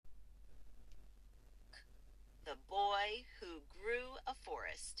The Boy Who Grew a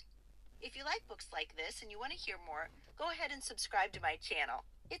Forest. If you like books like this and you want to hear more, go ahead and subscribe to my channel.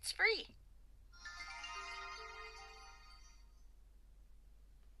 It's free.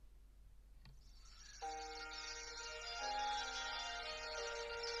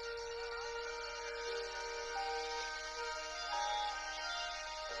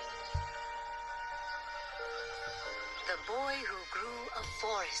 The Boy Who Grew a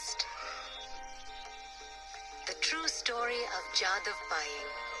Forest. The true story of Jadav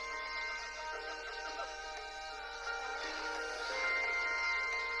Payeng.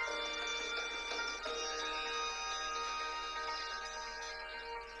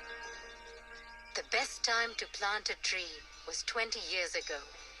 The best time to plant a tree was 20 years ago.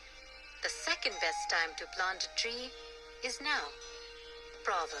 The second best time to plant a tree is now.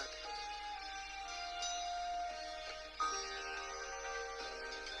 Proverb.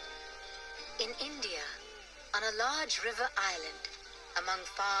 In India, on a large river island, among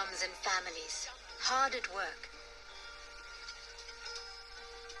farms and families, hard at work,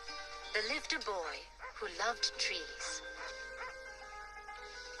 there lived a boy who loved trees.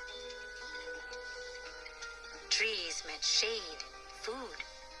 Trees meant shade, food,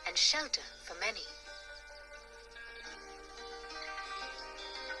 and shelter for many.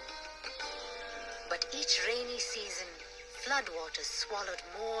 But each rainy season, floodwaters swallowed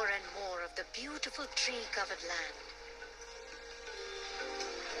more and more of the beautiful tree-covered land.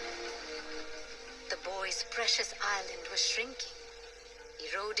 The boy's precious island was shrinking,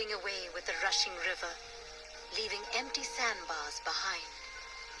 eroding away with the rushing river, leaving empty sandbars behind.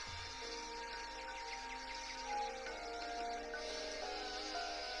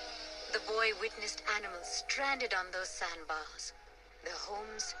 The boy witnessed animals stranded on those sandbars, their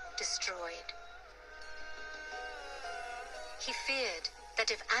homes destroyed. He feared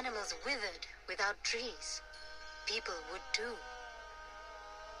that if animals withered without trees, people would too.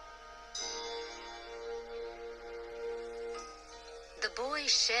 The boy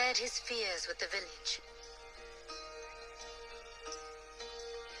shared his fears with the village.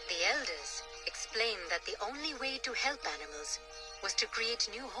 The elders explained that the only way to help animals was to create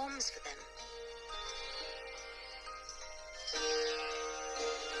new homes for them.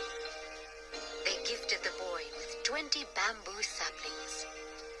 They gifted the boy with 20 bamboo saplings.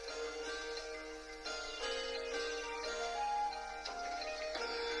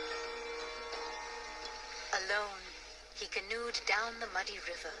 Alone, he canoed down the muddy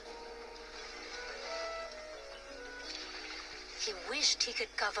river. He wished he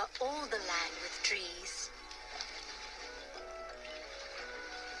could cover all the land with trees.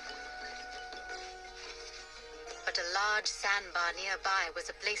 But a large sandbar nearby was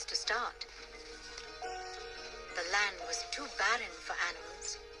a place to start. The land was too barren for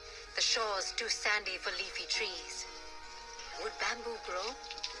animals, the shores too sandy for leafy trees. Would bamboo grow?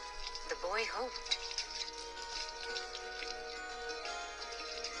 The boy hoped.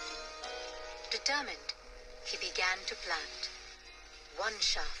 Determined, he began to plant. 1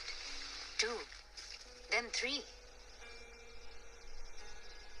 shaft, 2, then 3.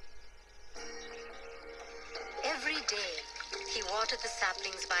 Every day, he watered the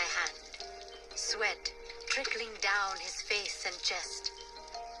saplings by hand, sweat trickling down his face and chest.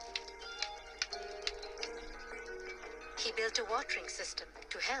 He built a watering system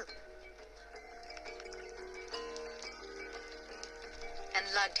to help, and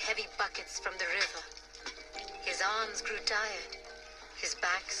lugged heavy buckets from the river. His arms grew tired, his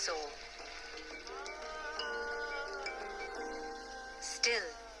back sore. Still,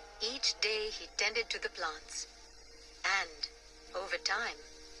 each day he tended to the plants, and, over time,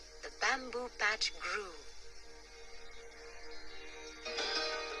 the bamboo patch grew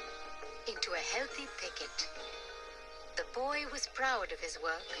into a healthy thicket. The boy was proud of his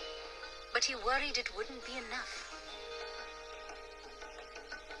work, but he worried it wouldn't be enough.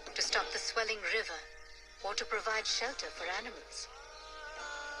 To stop the swelling river, or to provide shelter for animals.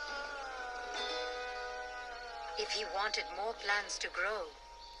 If he wanted more plants to grow,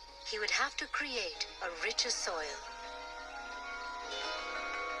 he would have to create a richer soil.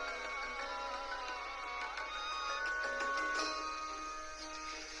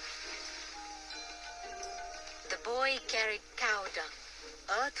 The boy carried cow dung,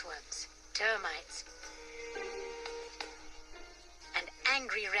 earthworms, termites, and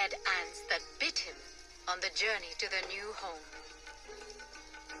angry red ants that bit him on the journey to their new home.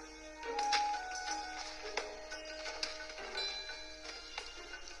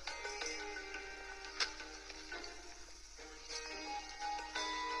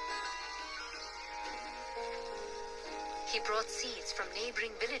 He brought seeds from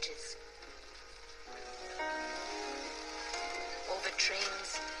neighboring villages.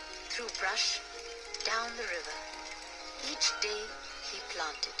 trails, through brush, down the river. Each day he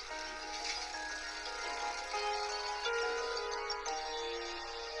planted.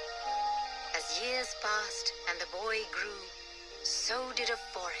 As years passed and the boy grew, so did a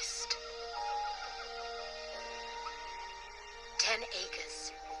forest. 10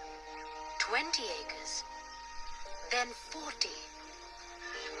 acres, 20 acres, then 40.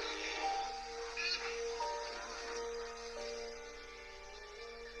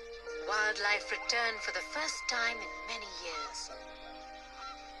 Wildlife returned for the first time in many years.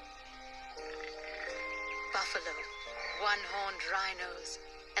 Buffalo, one-horned rhinos,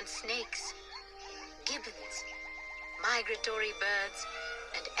 and snakes, gibbons, migratory birds,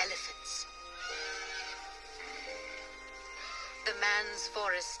 and elephants. The man's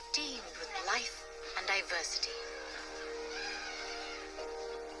forest teemed with life and diversity.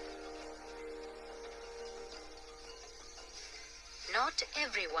 Not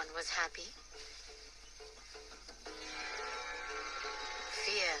everyone was happy.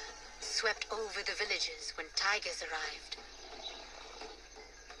 Fear swept over the villages when tigers arrived.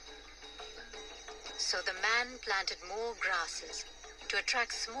 So the man planted more grasses to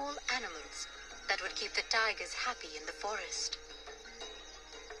attract small animals that would keep the tigers happy in the forest.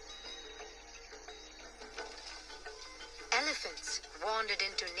 Elephants wandered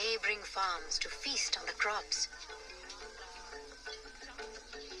into neighboring farms to feast on the crops.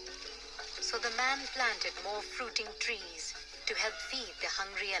 So the man planted more fruiting trees to help feed the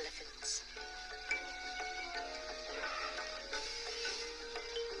hungry elephants.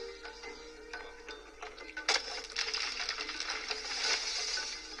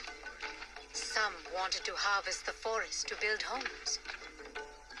 Some wanted to harvest the forest to build homes.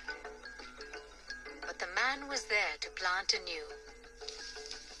 But the man was there to plant anew.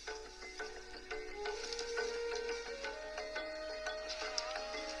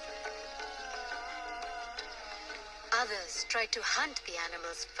 Others tried to hunt the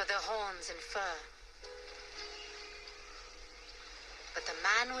animals for their horns and fur. But the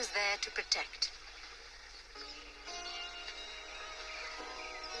man was there to protect.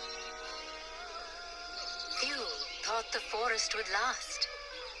 Few thought the forest would last,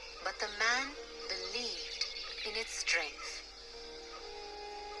 but the man believed in its strength.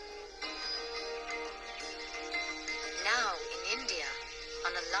 Now in India,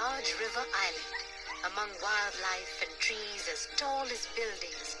 on a large river island, among wildlife and trees as tall as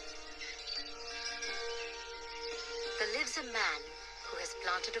buildings, there lives a man who has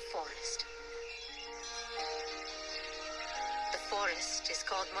planted a forest. The forest is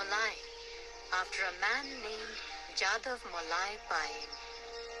called Molai, after a man named Jadav Molai Pai,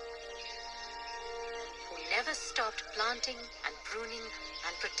 who never stopped planting and pruning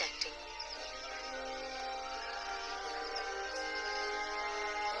and protecting.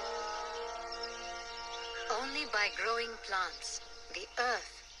 Only by growing plants, the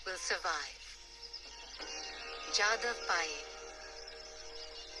earth will survive. Jadav Pai.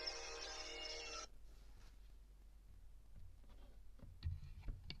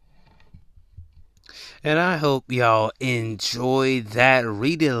 And I hope y'all enjoyed that.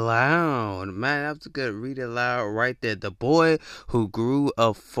 Read it loud. Man, that was a good read it loud right there. The boy who grew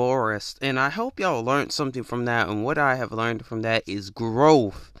a forest. And I hope y'all learned something from that. And what I have learned from that is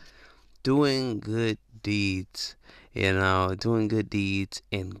growth. Doing good deeds. Doing good deeds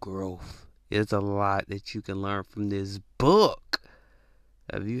and growth. There's a lot that you can learn from this book.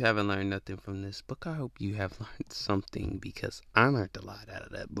 If you haven't learned nothing from this book, I hope you have learned something, because I learned a lot out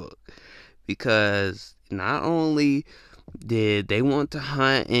of that book. Because not only did they want to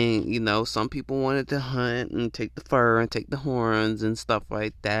hunt, and some people wanted to hunt and take the fur and take the horns and stuff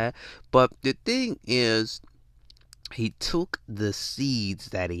like that, but the thing is, he took the seeds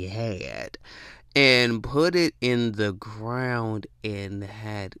that he had and put it in the ground and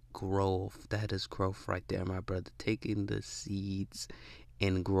had growth. That is growth right there, my brother. Taking the seeds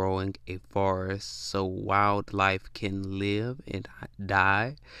and growing a forest so wildlife can live and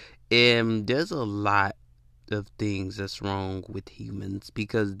die. And there's a lot of things that's wrong with humans,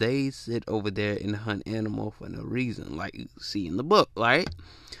 because they sit over there and hunt animals for no reason, like you see in the book, right?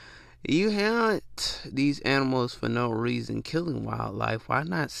 You hunt these animals for no reason, killing wildlife. Why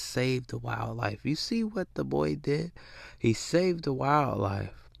not save the wildlife? You see what the boy did? He saved the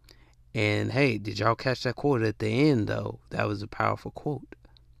wildlife. And hey, did y'all catch that quote at the end, though? That was a powerful quote.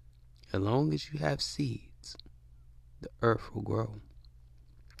 As long as you have seeds, the earth will grow.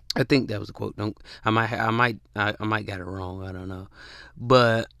 I think that was a quote. I might get it wrong. I don't know,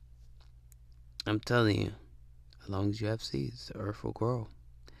 but I'm telling you, as long as you have seeds, the earth will grow.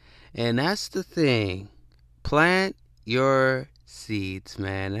 And that's the thing. Plant your seeds,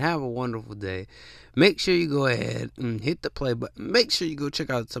 man. And have a wonderful day. Make sure you go ahead and hit the play button. Make sure you go check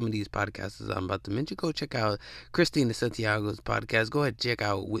out some of these podcasts I'm about to mention. Go check out Christina Santiago's podcast. Go ahead and check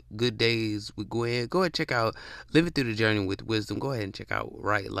out Good Days with Gwen. Go ahead and check out Living Through the Journey with Wisdom. Go ahead and check out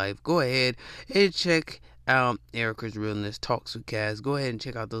Right Life. Go ahead and check out Erica's Realness Talks with Kaz. Go ahead and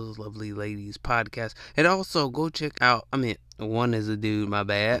check out those lovely ladies' podcasts. And also go check out, one is a dude, my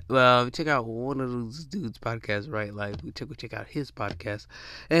bad. Well, check out one of those dudes' podcasts, Right Life. Check out his podcast.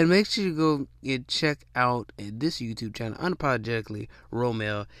 And make sure you go and check out this YouTube channel, Unapologetically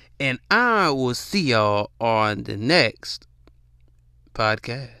Romel. And I will see y'all on the next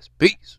podcast. Peace.